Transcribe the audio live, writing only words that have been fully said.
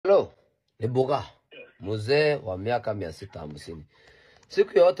Ni Boga, mzee wa miaka 650.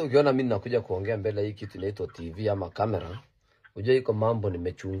 Siku yote ukiona mimi nakuja kuongea mbele hii kitu inaitwa TV ama kamera, unajua iko mambo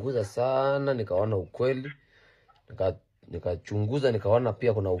nimechunguza sana, nikaona ukweli, nikachunguza nikaona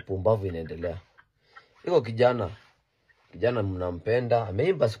pia kuna upumbavu inaendelea. Iko kijana mnampenda,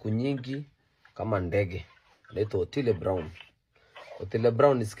 ameimba siku nyingi kama ndege. Anaitwa Otile Brown. Otile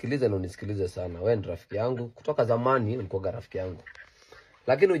Brown, nisikilize na unisikilize sana. Wewe ni rafiki yangu kutoka zamani, ulikuwa rafiki yangu.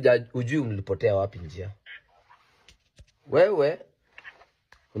 Lakini hujui mlipotea wapi njia. Wewe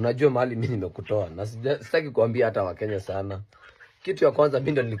unajua mahali mimi nimekutoa na sitaki kuambia hata Wakenya sana. Kitu ya kwanza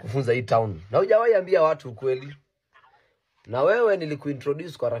mimi ndo nilikufunza hii town. Na hujawahi ambia watu ukweli. Na wewe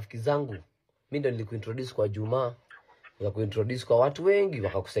nilikuintroduce kwa rafiki zangu. Mimi ndo nilikuintroduce kwa Juma. Nilikuintroduce kwa watu wengi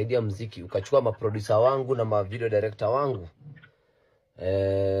wakakusaidia muziki. Ukachukua maproducer wangu na ma video director wangu.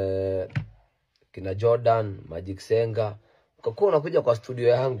 Kina Jordan, Magic Senga. Ukakuwa unakuja kwa studio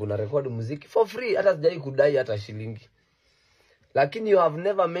yangu na record muziki for free, hata sijai kudai hata shilingi. Lakini you have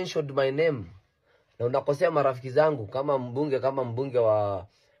never mentioned my name. Na unakosea marafiki zangu kama mbunge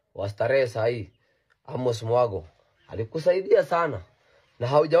wa Starehe sahi, Amos Mwago. Alikusaidia sana. Na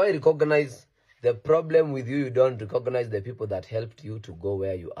haujawahi recognize the problem with you. You don't recognize the people that helped you to go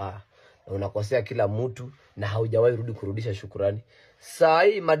where you are. Na unakosea kila mtu na haujawahi kurudisha shukrani.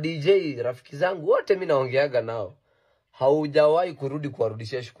 Sahi ma DJ rafiki zangu wote mimi naongeaga nao. Haujawahi kurudi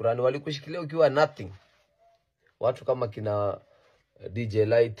kuwarudishia shukrani. Walikushikilia ukiwa nothing. Watu kama kina DJ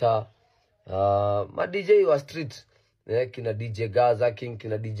Lighter, ma DJ wa street, kina DJ Gaza King,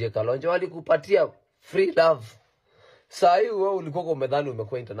 kina DJ Kalonjo, walikupatia free love. Saa hii wewe ulikuwa umedhani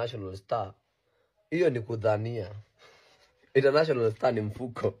umekuwa international star. Hiyo ni kudhania. International star ni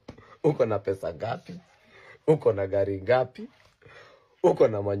mfuko. Uko na pesa ngapi? Uko na gari ngapi? Uko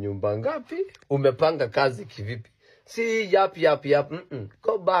na manyumba ngapi? Umepanga kazi kivipi? See, yap.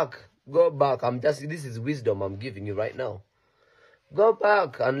 Go back. This is wisdom I'm giving you right now. Go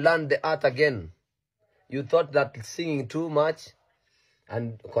back and learn the art again. You thought that singing too much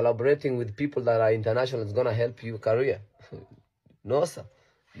and collaborating with people that are international is going to help your career. No, sir.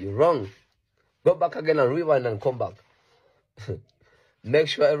 You're wrong. Go back again and rewind and come back. Make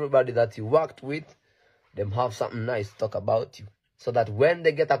sure everybody that you worked with, them have something nice to talk about you. So that when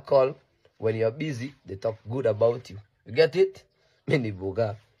they get a call, when you're busy, they talk good about you. You get it? Mini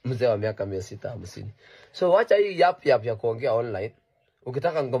Boga, mzee wa miaka 650. So wacha hii yap ya kuongea online.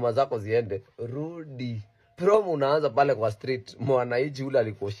 Ukitaka ngoma zako ziende, rudi. Promo unaanza pale kwa street. Mwananchi ule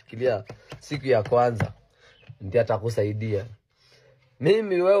alikushikilia siku ya kwanza, ndiye atakusaidia.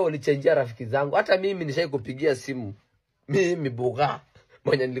 Mimi wewe ulichangia rafiki zangu. Hata mimi nishai kupigia simu. Mimi Boga,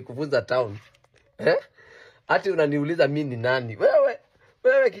 mwenye nilikufunza town. Ati unaniuliza mimi ni nani?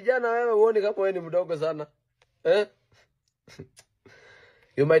 Wewe kijana, wewe uone kama wewe ni mdogo sana.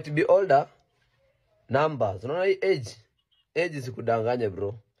 You might be older. Numbers. Unaona hii age. Age is kudanganya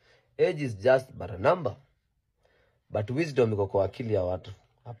bro. Age is just but a number. But wisdom iko kwa akili ya watu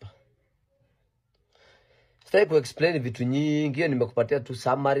hapa. Sitaki kuexplain vitu nyingi, nimekupatia tu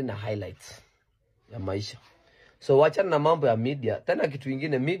summary na highlights ya maisha. So wachana na mambo ya media. Tena kitu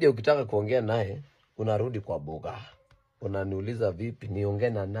kingine, media ukitaka kuongea naye, unarudi kwa Boga. Unaniuliza vipi, niongee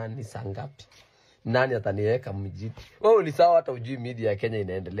na nani saa ngapi? Nani ataniweka mjini? Wewe ni sawa hata ujui media ya Kenya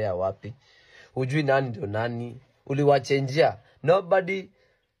inaendelea wapi. Ujui nani ndio nani. Uliwachenjia. Nobody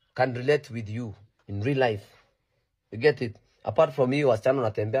can relate with you in real life. You get it? Apart from you, wasichana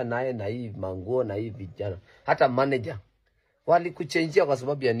unatembea naye na hii manguo na hii vijana. Hata manager. Walikuchenjia kwa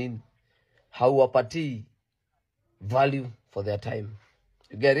sababu ya nini? Hauwapatii value for their time.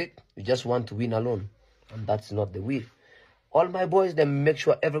 You get it? You just want to win alone. And that's not the way. All my boys, them make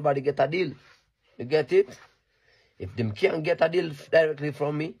sure everybody get a deal. You get it? If them can't get a deal directly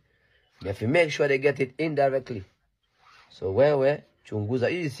from me, they have to make sure they get it indirectly. So wewe chunguza,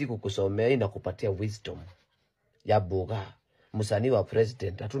 hii siku kusomea inakupatia wisdom ya Boga, msanii wa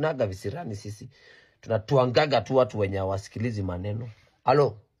president. Hatunaga visirani sisi. Tunatuangaga tu watu wenye hawasikilizi maneno.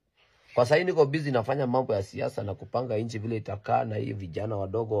 Halo. Kwa sasa niko busy nafanya mambo ya siasa na kupanga nchi vile itakaa, na hii vijana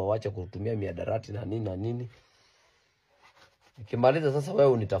wadogo waache kutumia miadarati na nini. Nikimaliza sasa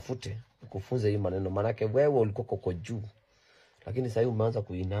wewe unitafute ukufunze hii maneno, manake wewe ulikuwa uko juu. Lakini sasa umeanza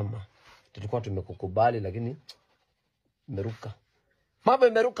kuinama. Tulikuwa tumekukubali lakini imeruka. Mambo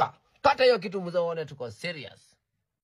imeruka. Kata hiyo kitu mzee, uone tuko serious.